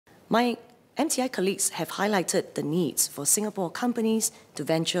My MTI colleagues have highlighted the needs for Singapore companies to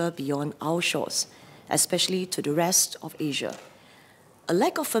venture beyond our shores, especially to the rest of Asia. A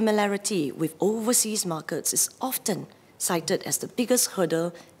lack of familiarity with overseas markets is often cited as the biggest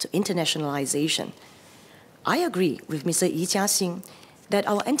hurdle to internationalization. I agree with Mr. Yi Jiaxing that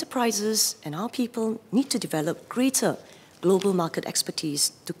our enterprises and our people need to develop greater global market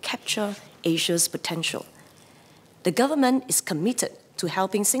expertise to capture Asia's potential. The government is committed to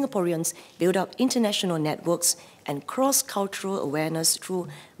helping Singaporeans build up international networks and cross-cultural awareness through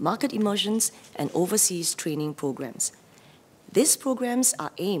market immersions and overseas training programs. These programs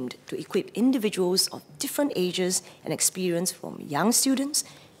are aimed to equip individuals of different ages and experience, from young students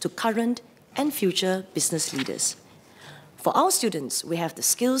to current and future business leaders. For our students, we have the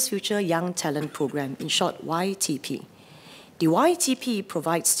Skills Future Young Talent Program, in short YTP. The YTP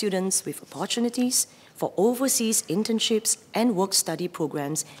provides students with opportunities for overseas internships and work-study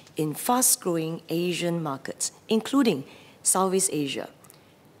programs in fast-growing Asian markets, including Southeast Asia.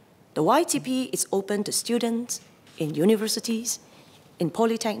 The YTP is open to students in universities, in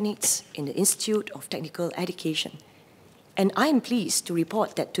polytechnics, in the Institute of Technical Education. And I am pleased to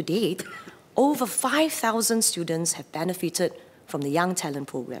report that to date, over 5,000 students have benefited from the Young Talent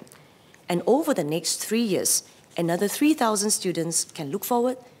Program. And over the next 3 years, another 3,000 students can look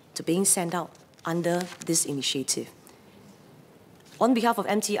forward to being sent out under this initiative. On behalf of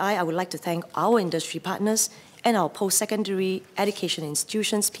MTI, I would like to thank our industry partners and our post-secondary education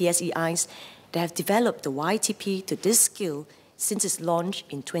institutions, PSEIs, that have developed the YTP to this skill since its launch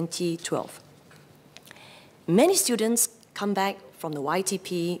in 2012. Many students come back from the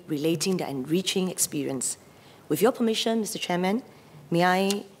YTP relating their enriching experience. With your permission, Mr. Chairman, may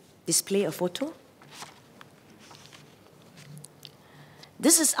I display a photo?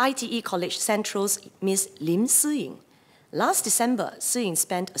 This is ITE College Central's Miss Lim Si-ying. Last December, Si-ying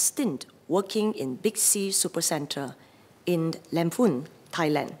spent a stint working in Big C Supercentre in Lamphun,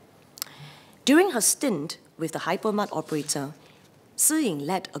 Thailand. During her stint with the hypermart operator, Si-ying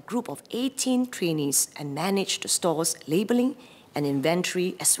led a group of 18 trainees and managed the store's labeling and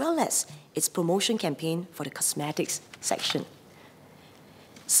inventory, as well as its promotion campaign for the cosmetics section.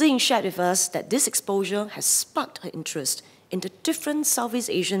 Si-ying shared with us that this exposure has sparked her interest in the different Southeast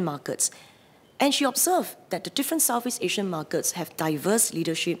Asian markets, and she observed that the different Southeast Asian markets have diverse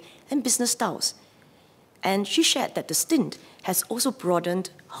leadership and business styles. And she shared that the stint has also broadened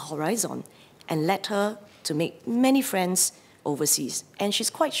her horizon and led her to make many friends overseas. And she's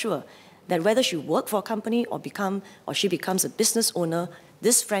quite sure that whether she works for a company or she becomes a business owner,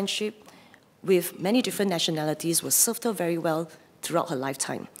 this friendship with many different nationalities will serve her very well throughout her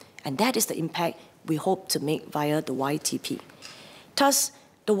lifetime. And that is the impact we hope to make via the YTP. Thus,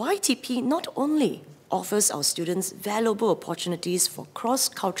 the YTP not only offers our students valuable opportunities for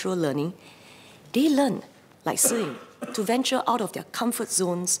cross-cultural learning, they learn, like Si-ying, to venture out of their comfort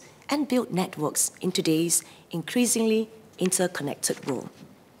zones and build networks in today's increasingly interconnected world.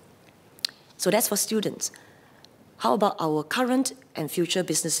 So that's for students. How about our current and future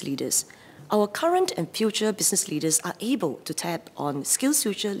business leaders? Our current and future business leaders are able to tap on Skills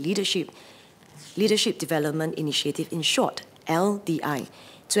Future Leadership Development Initiative, in short, LDI,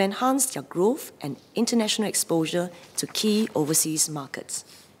 to enhance their growth and international exposure to key overseas markets.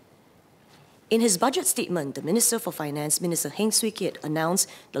 In his budget statement, the Minister for Finance, Minister Heng Swee Keat, announced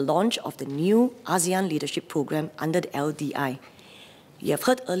the launch of the new ASEAN Leadership Programme under the LDI. You have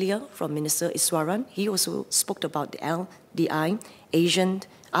heard earlier from Minister Iswaran. He also spoke about the LDI,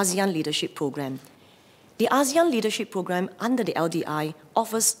 ASEAN Leadership Programme. The ASEAN Leadership Programme under the LDI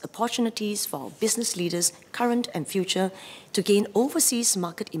offers opportunities for our business leaders, current and future, to gain overseas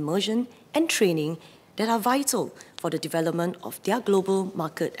market immersion and training that are vital for the development of their global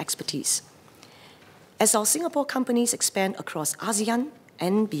market expertise. As our Singapore companies expand across ASEAN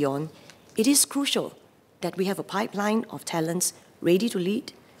and beyond, it is crucial that we have a pipeline of talents ready to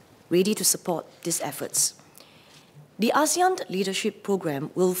lead, ready to support these efforts. The ASEAN Leadership Programme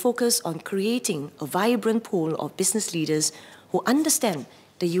will focus on creating a vibrant pool of business leaders who understand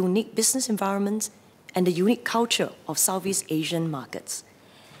the unique business environments and the unique culture of Southeast Asian markets.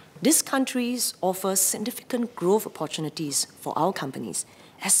 These countries offer significant growth opportunities for our companies,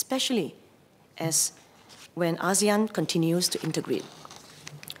 especially as when ASEAN continues to integrate.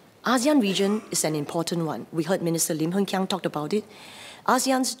 ASEAN region is an important one. We heard Minister Lim Hoon Kiang talk about it.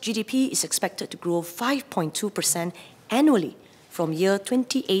 ASEAN's GDP is expected to grow 5.2% annually from year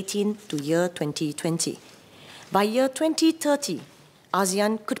 2018 to year 2020. By year 2030,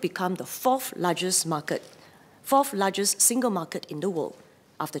 ASEAN could become the fourth largest single market in the world.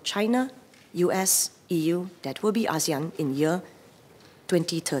 After China, US, EU, that will be ASEAN in year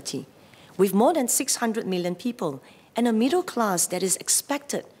 2030. With more than 600 million people and a middle class that is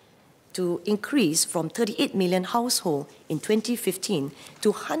expected to increase from 38 million households in 2015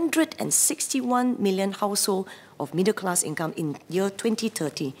 to 161 million households of middle class income in year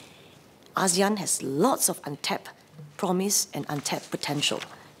 2030, ASEAN has lots of untapped promise and untapped potential.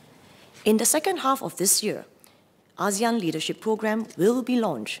 In the second half of this year, ASEAN Leadership Programme will be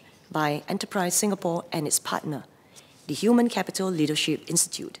launched by Enterprise Singapore and its partner, the Human Capital Leadership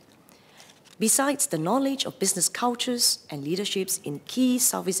Institute. Besides the knowledge of business cultures and leaderships in key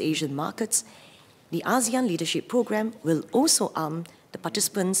Southeast Asian markets, the ASEAN Leadership Programme will also arm the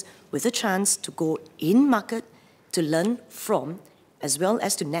participants with a chance to go in market to learn from, as well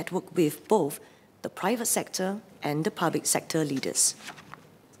as to network with both the private sector and the public sector leaders.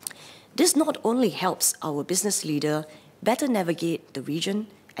 This not only helps our business leader better navigate the region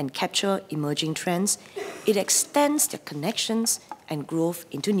and capture emerging trends, it extends their connections and growth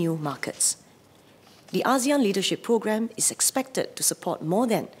into new markets. The ASEAN Leadership Programme is expected to support more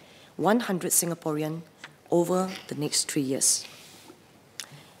than 100 Singaporeans over the next 3 years.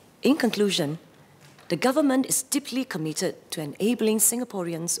 In conclusion, the government is deeply committed to enabling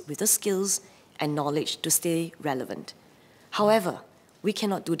Singaporeans with the skills and knowledge to stay relevant. However, we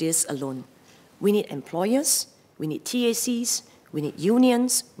cannot do this alone. We need employers, we need TACs, we need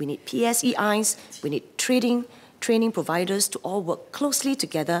unions, we need PSEIs, we need training providers to all work closely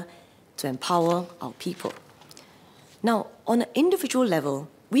together to empower our people. Now, on an individual level,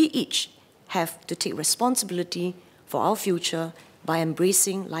 we each have to take responsibility for our future by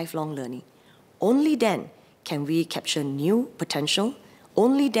embracing lifelong learning. Only then can we capture new potential,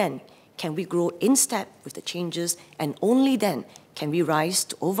 only then can we grow in step with the changes, and only then can we rise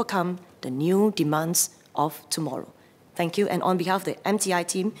to overcome the new demands of tomorrow. Thank you, and on behalf of the MTI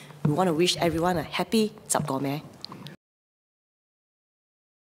team, we want to wish everyone a happy Tsap Gome.